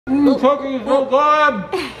Cookies, so good.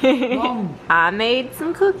 I made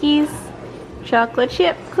some cookies, chocolate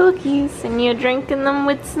chip cookies, and you're drinking them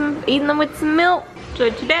with eating them with some milk. So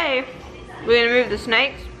today, we're gonna move the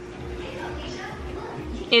snakes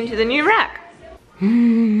into the new rack.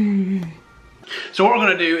 So what we're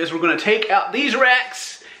gonna do is we're gonna take out these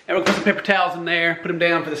racks and we'll put some paper towels in there, put them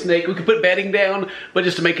down for the snake. We can put bedding down, but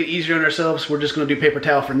just to make it easier on ourselves, we're just gonna do paper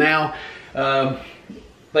towel for now.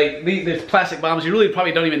 Like these plastic bombs, you really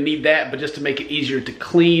probably don't even need that, but just to make it easier to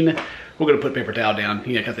clean, we're gonna put paper towel down.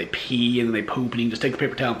 You know, cause they pee and then they poop, and you can just take the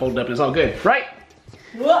paper towel and fold it up and it's all good, right?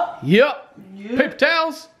 Whoop. Yep. Paper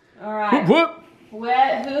towels. All right. Whoop, whoop.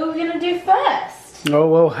 Who are we gonna do first? Oh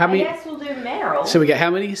well, how many? I guess we'll do Meryl. So we got how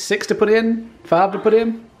many? 6 to put in? 5 to put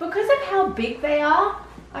in? Because of how big they are,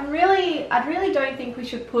 I really don't think we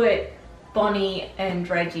should put Bonnie and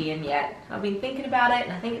Reggie in yet. I've been thinking about it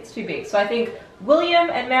and I think it's too big. So I think William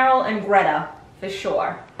and Meryl and Greta for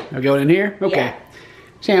sure. Are going in here? Okay. Yeah.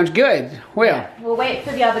 Sounds good. Well. Yeah. We'll wait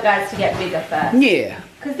for the other guys to get bigger first. Yeah.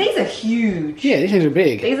 Because these are huge. Yeah, these things are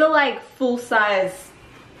big. These are like full size,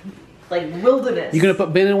 like wilderness. You gonna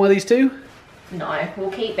put Ben in one of these too? No, we'll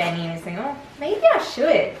keep Benny in this thing. Oh, maybe I should.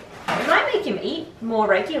 It might make him eat more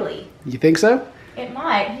regularly. You think so? It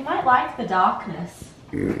might. He might like the darkness.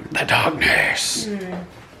 The darkness.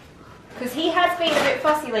 Because he has been a bit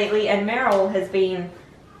fussy lately, and Meryl has been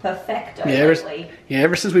perfecto lately.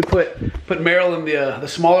 Ever since we put Meryl in the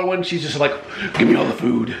smaller one, she's just like, give me all the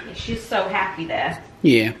food. She's so happy there.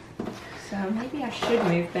 Yeah. So maybe I should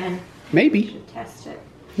move Ben. Maybe. Should test it.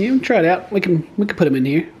 Yeah, we'll try it out. We can put him in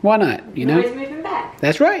here. Why not? You know. Always move him back.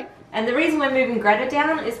 That's right. And the reason we're moving Greta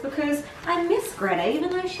down is because I miss Greta, even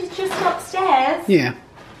though she's just upstairs. Yeah.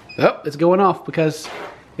 Oh, it's going off because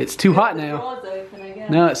it's too hot now. The door's open, I guess.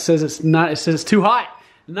 No, it says it's not. It says it's too hot.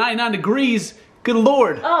 99 degrees. Good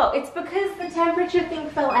Lord. Oh, it's because the temperature thing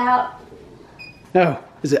fell out. Oh,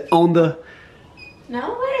 is it on the?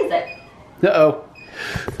 No, where is it? Uh-oh.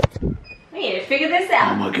 We need to figure this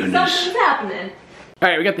out. Oh my goodness. Something's happening. All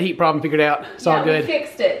right, we got the heat problem figured out. It's all good. We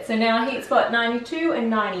fixed it. So now heat spot 92 and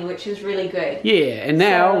 90, which is really good. Yeah, and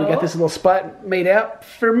now we got this little spot made out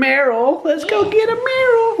for Meryl. Let's go get a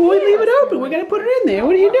Meryl. We leave it open. We gotta put it in there.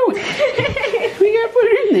 What are you doing? We gotta put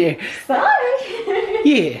it in there. Sorry.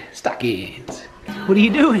 Yeah, stockings. What are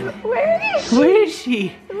you doing? Where is she? Where is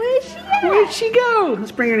she? Where's she at? Where'd she go?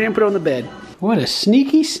 Let's bring her in and put her on the bed. What a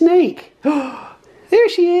sneaky snake. There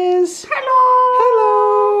she is.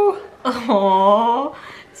 Hello. Hello. Oh,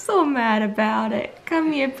 so mad about it.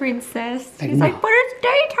 Come here, princess. She's like, but it's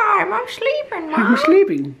daytime. I'm sleeping, Ma. I'm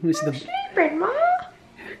sleeping. I'm sleeping, Ma.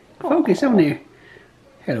 Focus on there.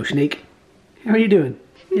 Hello, snake. How are you doing?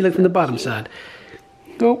 You look from the bottom side.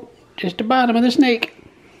 Oh, just the bottom of the snake.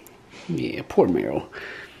 Yeah, poor Meryl.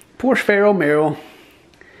 Poor feral Meryl.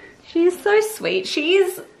 She's so sweet.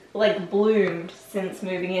 She's like bloomed since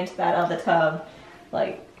moving into that other tub.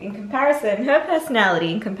 Like in comparison, her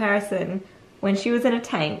personality in comparison when she was in a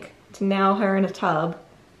tank to now her in a tub.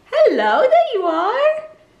 Hello, there you are.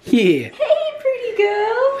 Yeah. Hey, pretty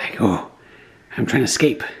girl. Like, oh, I'm trying to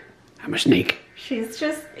escape. I'm a snake. She's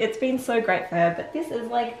just, it's been so great for her, but this is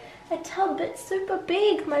like a tub that's super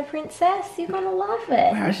big, my princess. You're gonna love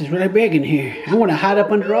it. Wow, this is really big in here. I want to hide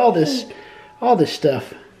up under all this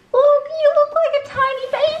stuff. Look, you look like a tiny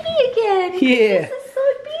baby again. Yeah. This is so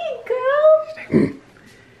big, girl. She's like,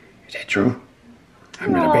 is that true?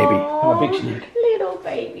 I'm not a baby. I'm a big snake. Little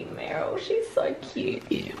baby Meryl. She's so cute.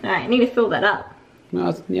 Yeah. All right, I need to fill that up.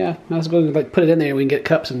 No, yeah, I was going to like put it in there. We can get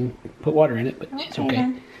cups and put water in it, but it's okay.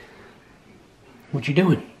 Then. What you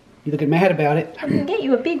doing? You looking mad about it? I can get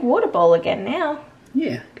you a big water bowl again now.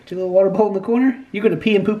 Yeah, get your little water bowl in the corner. You're gonna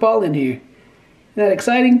pee and poop all in here. Isn't that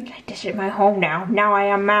exciting? This is my home now. Now I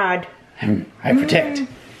am mad. I protect.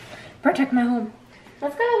 Protect my home.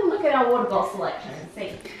 Let's go have a look at our water bowl selection and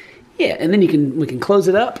see. Yeah, and then we can close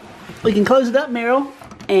it up. We can close it up, Meryl,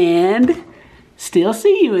 and still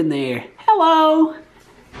see you in there. Hello.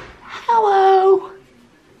 Hello.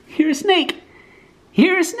 You're a snake.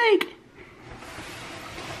 You're a snake.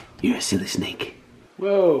 You're a silly snake.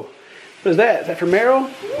 Whoa. What is that? Is that for Meryl?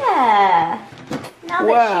 Yeah. Now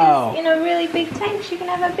that she's in a really big tank, she can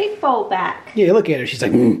have a big bowl back. Yeah, look at her. She's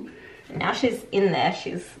like, Now she's in there,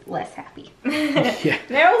 she's less happy. Yeah.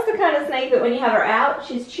 Meryl's the kind of snake that when you have her out,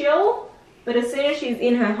 she's chill. But as soon as she's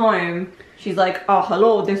in her home, she's like, oh,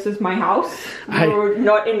 hello, this is my house. You're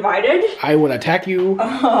not invited. I will attack you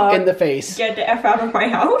in the face. Get the F out of my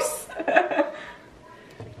house.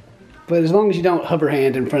 But as long as you don't hover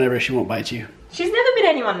hand in front of her, she won't bite you. She's never bit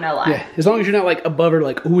anyone in her life. Yeah, as long as you're not like above her,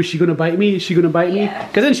 like, oh, is she gonna bite me? Is she gonna bite me?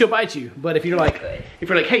 Because then she'll bite you. But if you're like if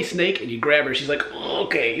you're like, hey snake, and you grab her, she's like, oh,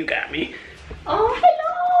 okay, you got me. Oh,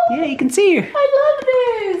 hello. Yeah, you can see her.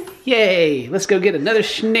 I love this. Yay, let's go get another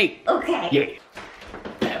snake. Okay. Yeah.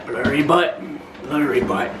 That blurry butt, blurry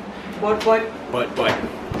butt. Butt, butt. Butt, butt.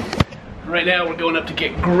 Right now we're going up to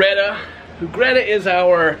get Greta. Greta is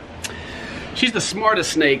she's the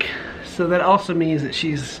smartest snake. So that also means that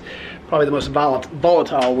she's probably the most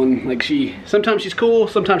volatile one. Like sometimes she's cool,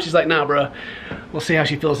 sometimes she's like, nah, bruh. We'll see how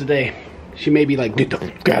she feels today. She may be like, get the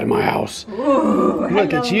fuck out of my house. Ooh,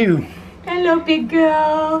 look at you. Hello, big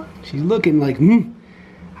girl. She's looking like, I'm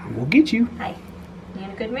gonna get you. Hi. You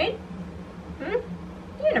in a good mood?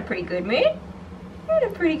 You in a pretty good mood? You're in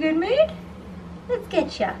a pretty good mood? Let's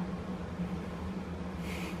get ya.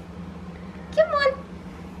 Come on.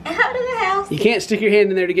 Out of the house. You can't stick your hand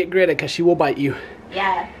in there to get Greta because she will bite you.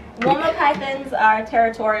 Yeah. Warmer pythons are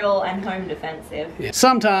territorial and home defensive. Yeah.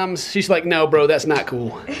 Sometimes she's like, no, bro, that's not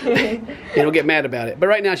cool. And will get mad about it. But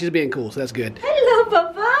right now she's being cool, so that's good. Hello,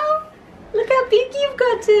 Baba. Look how big you've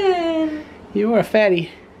gotten. You are a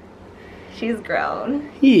fatty. She's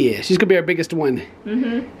grown. Yeah, she's gonna be our biggest one.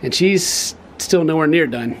 And she's still nowhere near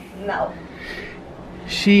done. No.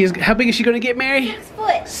 How big is she gonna get, Mary? 6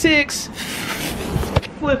 foot. 6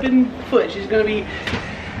 flipping foot. She's gonna be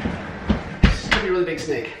a really big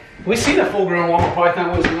snake. We seen a full-grown Walmart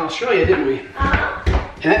python once in Australia, didn't we?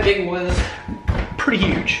 And that thing was pretty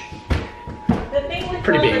huge. The thing with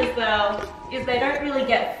brothers, though, is they don't really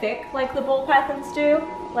get thick like the ball pythons do.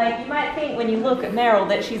 Like, you might think when you look at Meryl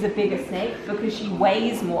that she's a bigger snake because she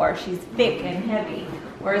weighs more. She's thick and heavy.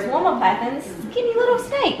 Whereas Walmart pythons, skinny little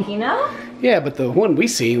snake, you know? Yeah, but the one we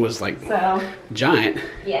seen was like giant.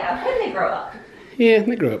 Yeah, when they grow up. Yeah,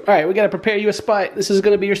 they grow up. All right, we gotta prepare you a spot. This is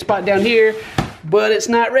gonna be your spot down here, but it's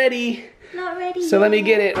not ready. Not ready So yet. let me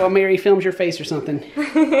get it while Mary films your face or something.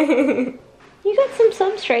 You got some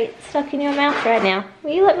substrate stuck in your mouth right now.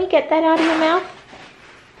 Will you let me get that out of your mouth?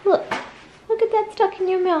 Look at that stuck in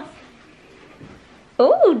your mouth.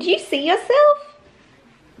 Oh, do you see yourself?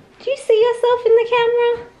 Do you see yourself in the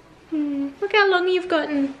camera? Look how long you've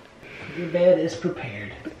gotten. Your bed is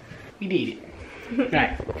prepared. We need it.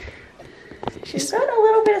 Right. She's got a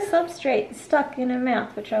little bit of substrate stuck in her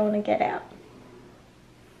mouth, which I want to get out.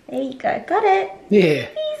 There you go. Got it. Yeah.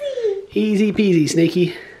 Easy. Easy peasy,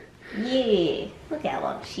 Snaky. Yeah. Look how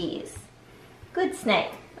long she is. Good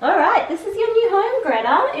snake. All right, this is your new home,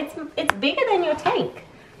 Greta. It's bigger than your tank.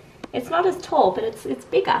 It's not as tall, but it's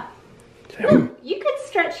bigger. Look, you could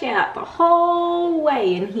stretch out the whole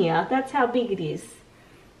way in here. That's how big it is.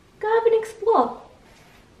 Go up and explore.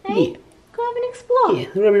 Hey, Yeah. go up and explore. Yeah,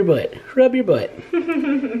 rub your butt. Rub your butt.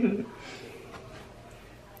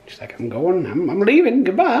 She's like, I'm going. I'm leaving.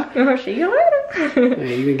 Goodbye. I'll see you later.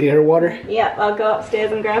 Hey, you gonna get her water? Yep, I'll go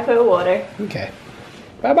upstairs and grab her water. Okay.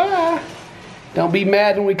 Bye-bye. Don't be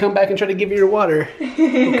mad when we come back and try to give you your water.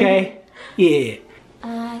 Okay? Yeah.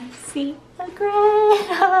 I see a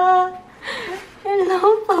Greta.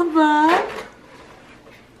 Hello, Baba.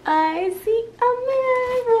 I see a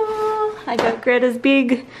Meryl. I got Greta's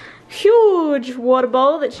big, huge water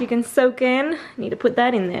bowl that she can soak in. Need to put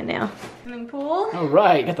that in there now. Swimming pool. All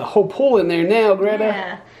right. Got the whole pool in there now, Greta.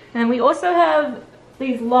 Yeah. And we also have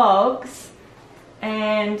these logs.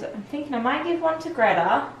 And I'm thinking I might give one to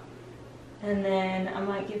Greta. And then I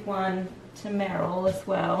might give one to Meryl as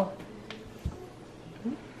well.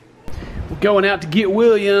 We're going out to get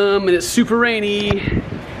William, and it's super rainy.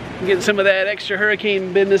 We're getting some of that extra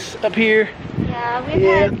hurricane business up here. Yeah, we've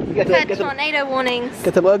had tornado warnings.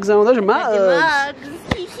 Got the Uggs on. Those are my Uggs.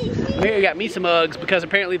 Mugs. Mary got me some Uggs because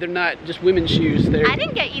apparently they're not just women's shoes. I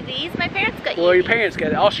didn't get you these. My parents got you. Well, your parents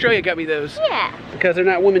got it. Australia got me those. Yeah. Because they're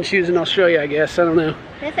not women's shoes in Australia, I guess. I don't know.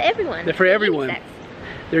 They're for everyone. They're for everyone. Unisex.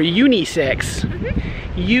 They're unisex.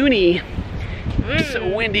 Uni.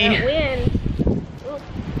 So windy. That wind.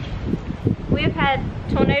 We've had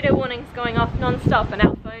tornado warnings going off non-stop on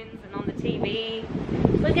our phones and on the TV.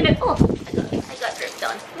 We're gonna, I got dripped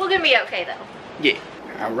on. We're gonna be okay though. Yeah.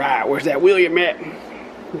 All right, where's that William at?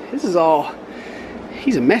 This is all,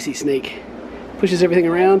 he's a messy snake. Pushes everything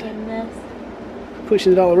around.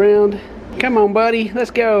 Pushing it all around. Come on, buddy,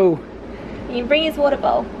 let's go. You can bring his water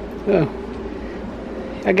bowl. Oh.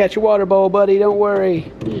 I got your water bowl, buddy, don't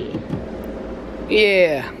worry.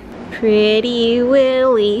 Yeah. Pretty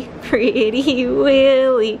Willie, Pretty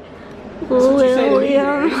Willie,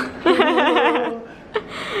 William.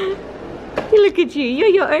 Look at you, you're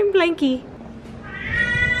your own blankie.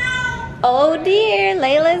 Oh dear,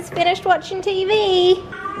 Layla's finished watching TV.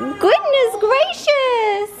 Goodness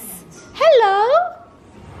gracious! Hello?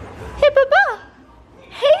 Hey Baba!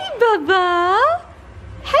 Hey Baba!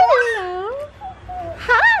 Hello!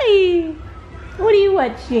 Hi! What are you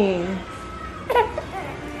watching?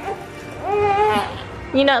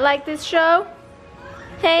 You not like this show?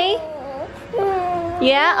 Hey?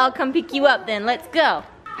 Yeah, I'll come pick you up then. Let's go.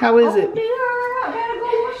 How is it? I gotta go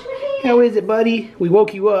wash my hands. How is it, buddy? We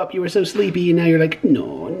woke you up. You were so sleepy, and now you're like,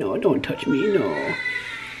 no, no, don't touch me, no.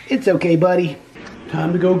 It's okay, buddy.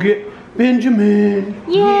 Time to go get Benjamin.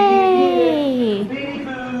 Yay! Benny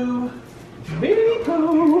Boo. Benny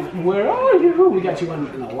Boo. Where are you? We got you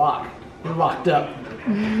in a lock. You're locked up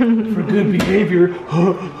for good behavior.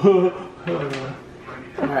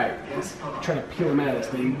 Alright, let's try to peel him out of this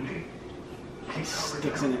thing. He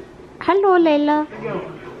sticks in it. Hello, Layla. Let go.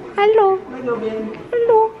 Hello. Let go, Ben.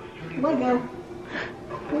 Hello. Let go.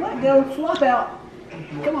 Let go. Flop out.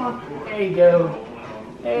 Come on. There you go.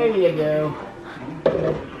 There you go.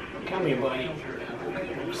 Come here, buddy.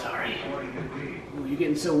 I'm sorry. Ooh, you're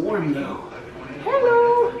getting so warm, though.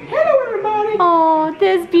 Hello. Hello, everybody. Oh,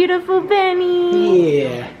 there's beautiful Benny.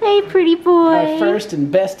 Yeah. Hey, pretty boy. Our first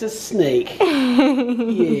and bestest snake.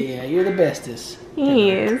 Yeah, you're the bestest. He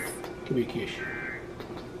is. Come here, Kish.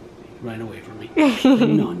 Run away from me.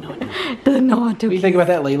 No, no, no. What What do you think about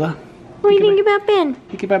that, Layla? What do you think about Ben?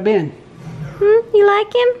 Think about Ben. You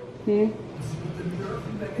like him?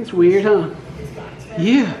 It's weird, huh?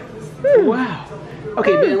 Yeah. Wow.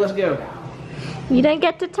 Okay, Ben, let's go. You don't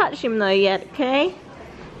get to touch him though yet, okay?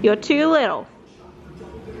 You're too little.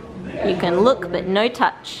 You can look, but no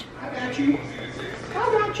touch. I got you. I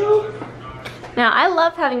got you. Now, I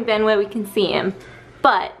love having Ben where we can see him,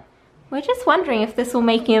 but we're just wondering if this will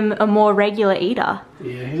make him a more regular eater.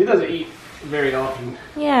 Yeah, he doesn't eat very often.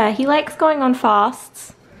 Yeah, he likes going on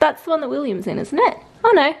fasts. That's the one that William's in, isn't it?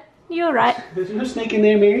 Oh no, you're right. There's no snake in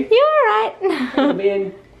there, Mary. You're right. Hey,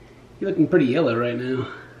 Ben, you're looking pretty yellow right now.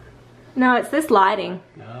 No, it's this lighting.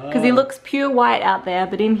 Because he looks pure white out there,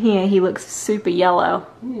 but in here he looks super yellow.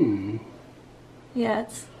 Yeah,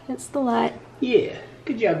 it's the light. Yeah.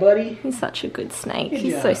 Good job, buddy. He's such a good snake. Good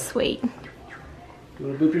He's job. so sweet. You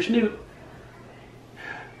want to boop your snoot?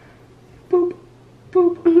 Boop.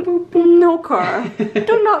 Boop. Boop. Boop. No cur.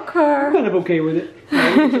 Do not I'm cur. kind of okay with it.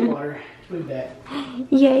 Right, get some water. Move that.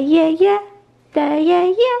 Yeah, yeah, yeah. Da, yeah,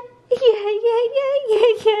 yeah. Yeah, yeah, yeah, yeah,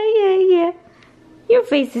 yeah, yeah, yeah. Your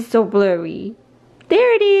face is so blurry.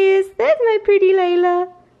 There it is. That's my pretty Layla.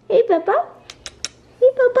 Hey, Papa. Hey,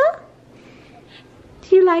 Papa.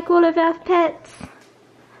 Do you like all of our pets?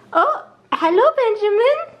 Oh, hello,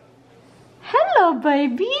 Benjamin. Hello,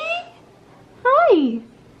 baby. Hi.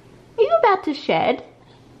 Are you about to shed?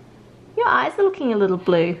 Your eyes are looking a little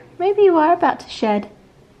blue. Maybe you are about to shed.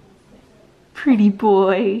 Pretty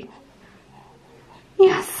boy.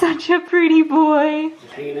 You're such a pretty boy.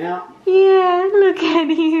 Just hanging out. Yeah, look at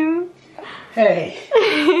you. Hey,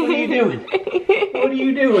 what are you doing? What are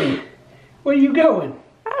you doing? Where are you going?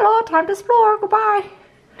 Hello, time to explore. Goodbye.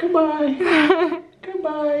 Goodbye.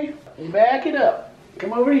 Goodbye. Back it up.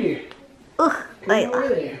 Come over here. Ugh, Come over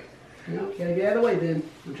there. No, you gotta get out of the way, Ben.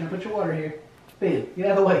 I'm trying to put your water here. Ben, get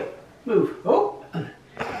out of the way. Move. Oh,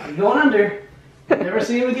 you're going under. Never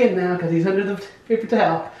see him again now because he's under the paper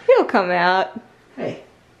towel. He'll come out. Hey,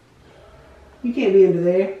 you can't be under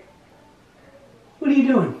there. What are you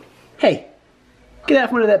doing? Hey, get out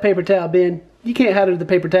from under that paper towel, Ben. You can't hide under the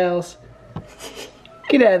paper towels.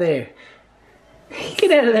 Get out of there.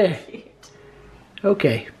 Get out of there.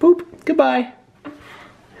 Okay, poop. Goodbye.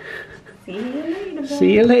 See you later,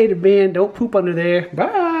 See you later, Ben. Don't poop under there.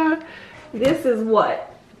 Bye. This is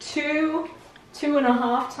what?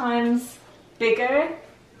 2.5 times bigger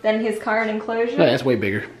than his current enclosure? No, that's way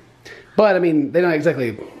bigger. But, I mean, they don't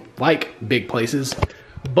exactly like big places.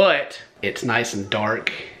 But it's nice and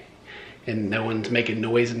dark. And no one's making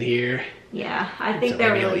noise in here. Yeah, I think So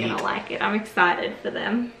they're maybe really I'll gonna eat. like it. I'm excited for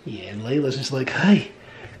them. Yeah, and Layla's just like, hi.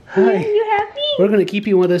 Are Hi. you happy? We're going to keep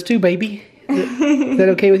you one of those too, baby. Is that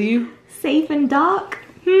okay with you? Safe and dark?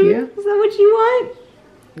 Yeah. Is that what you want?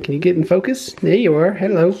 Can you get in focus? There you are.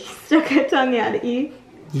 Hello. Stuck her tongue out at you.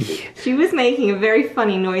 Yeah. She was making a very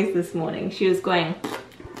funny noise this morning. She was going...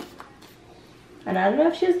 And I don't know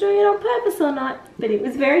if she was doing it on purpose or not, but it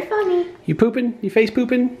was very funny. You pooping? You face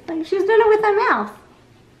pooping? Like she was doing it with her mouth.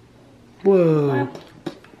 Whoa.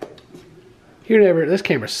 You're never, this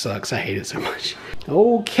camera sucks. I hate it so much.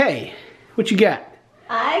 Okay. What you got?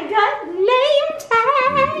 I got name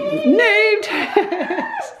tag! Name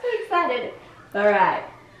tag! So excited. Alright.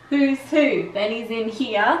 Who's who? Benny's in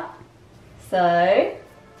here. So,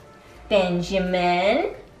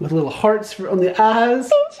 Benjamin. With little hearts on the eyes.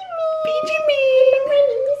 Benjamin.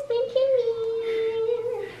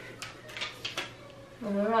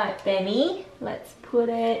 Alright, Benny. Let's put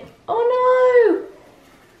it... Oh no!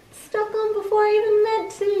 It's stuck on before I even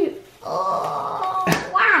meant to. Oh.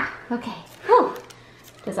 Okay. Whew.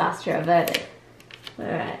 Disaster averted.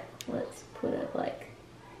 Alright, let's put it like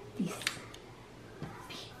this.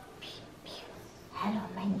 Hello,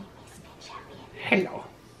 my name is Benjamin. Hello.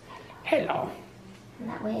 Hello. And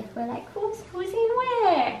that way if we're like, who's in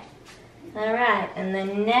where? Alright, and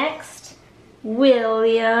then next,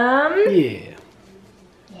 William. Yeah.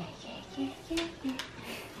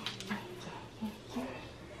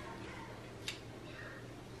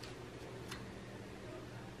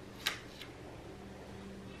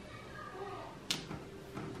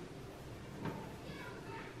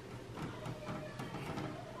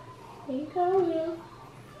 There you go, Will.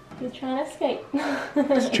 He's trying to escape.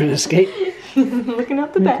 He's trying to escape. Looking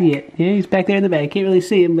up the back. Yeah, he's back there in the back. Can't really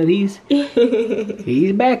see him, but he's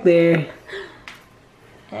back there.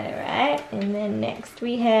 Alright, and then next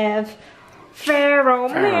we have Meryl.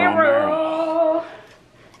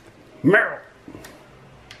 Meryl.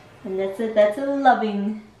 And that's a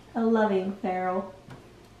loving Feral.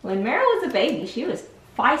 When Meryl was a baby, she was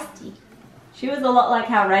feisty. She was a lot like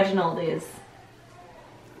how Reginald is.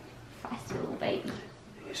 Feisty little baby.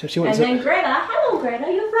 So she wants and then Greta, hello Greta,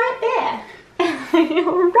 you're right there.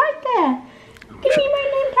 You're right there. Give me my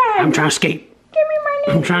name tag. I'm trying to skate. Give me my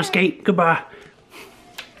name I'm trying to skate. Goodbye.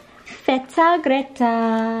 Feta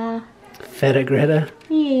Greta. Feta Greta?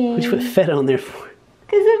 Yeah. What'd you put feta on there for?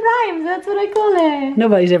 Because it rhymes, that's what I call her.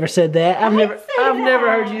 Nobody's ever said that. I've never that.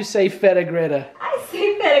 heard you say feta Greta. I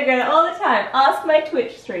say Feta Greta all the time. Ask my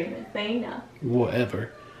Twitch streamers, they know.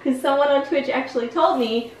 Whatever. Because someone on Twitch actually told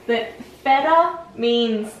me that feta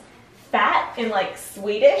means fat in like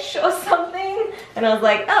Swedish or something. And I was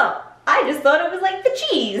like, oh, I just thought it was like the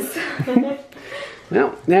cheese.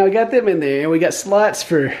 Well, now we got them in there. We got slots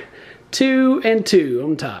for 2 and 2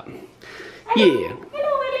 on top. Hello. Yeah.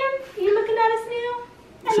 Hello, William. You looking at us now?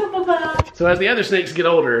 Hello, Papa. So as the other snakes get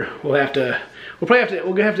older, we'll have to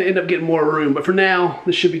end up getting more room. But for now,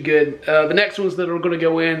 this should be good. The next ones that are going to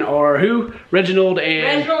go in are who? Reginald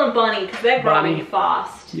and Bonnie, because they're growing Bonnie.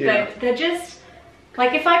 fast. Yeah. They're just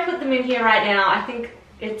like, if I put them in here right now, I think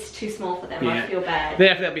it's too small for them. Yeah. I feel bad. Then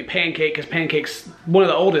after that would be Pancake, because Pancake's one of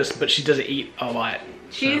the oldest, but she doesn't eat a lot.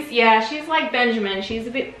 She's like Benjamin. She's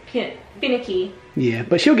a bit finicky. Yeah,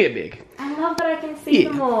 but she'll get big. I love that I can see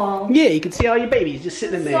them all. Yeah, you can see all your babies just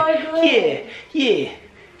sitting in there. So good. Yeah.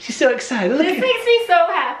 She's so excited. Look This at makes me so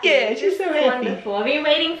happy. Yeah, she's so happy. Wonderful. I've been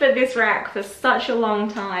waiting for this rack for such a long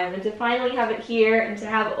time, and to finally have it here, and to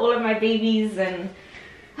have all of my babies, and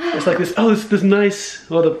it's like this. Oh, this nice.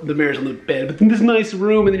 Well, the mirror's on the bed, but then this nice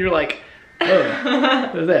room, and then you're like, oh,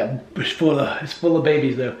 what's that? It's full of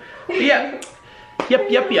babies though. But yeah. Yep.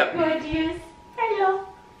 Gorgeous. Hello.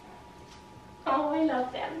 Oh, I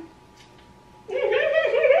love them.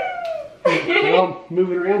 They're all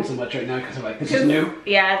moving around so much right now because like this is new.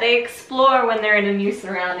 Yeah, they explore when they're in a new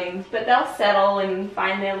surroundings, but they'll settle and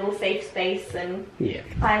find their little safe space and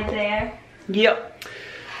hide there. Yep.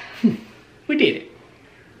 We did it.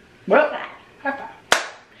 Well, high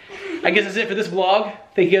five. I guess that's it for this vlog.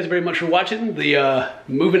 Thank you guys very much for watching the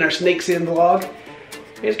moving our snakes in vlog.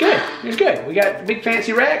 It's good. It's good. We got a big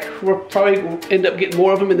fancy rack. We'll probably end up getting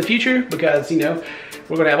more of them in the future because, you know,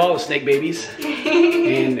 we're going to have all the snake babies.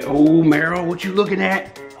 And, oh, Meryl, what you looking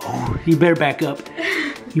at? Oh, you better back up.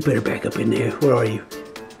 You better back up in there. Where are you?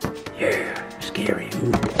 Yeah, scary.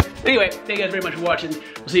 Ooh. Anyway, thank you guys very much for watching.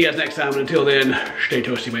 We'll see you guys next time. And until then, stay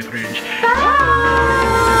toasty, my friends.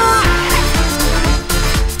 Bye!